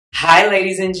Hi,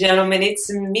 ladies and gentlemen.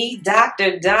 It's me,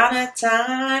 Dr. Donna.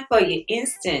 Time for your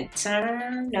instant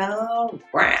turnaround.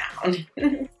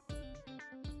 Can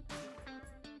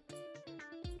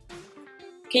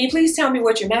you please tell me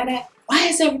what you're mad at? Why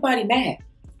is everybody mad?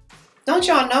 Don't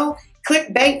y'all know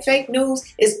clickbait, fake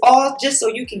news is all just so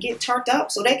you can get turned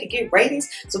up, so they can get ratings,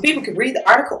 so people can read the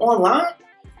article online?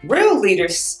 Real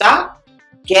leaders stop,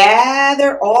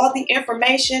 gather all the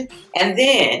information, and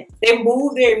then they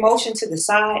move their emotion to the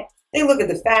side. They look at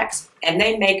the facts and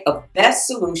they make a best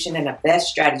solution and a best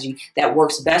strategy that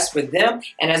works best for them.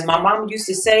 And as my mom used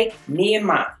to say, me and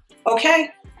mine. Okay?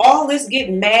 All this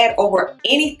getting mad over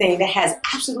anything that has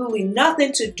absolutely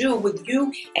nothing to do with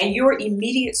you and your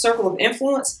immediate circle of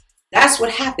influence, that's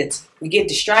what happens. We get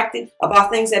distracted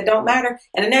about things that don't matter.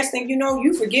 And the next thing you know,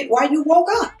 you forget why you woke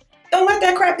up. Don't let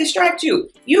that crap distract you.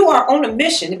 You are on a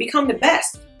mission to become the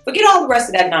best. Forget all the rest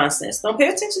of that nonsense. Don't pay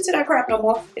attention to that crap no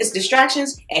more. It's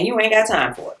distractions and you ain't got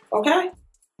time for it. Okay?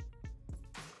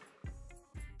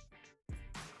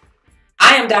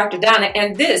 I am Dr. Donna,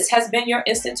 and this has been your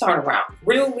instant turnaround.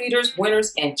 Real leaders,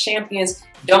 winners, and champions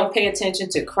don't pay attention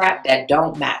to crap that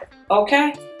don't matter.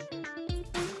 Okay?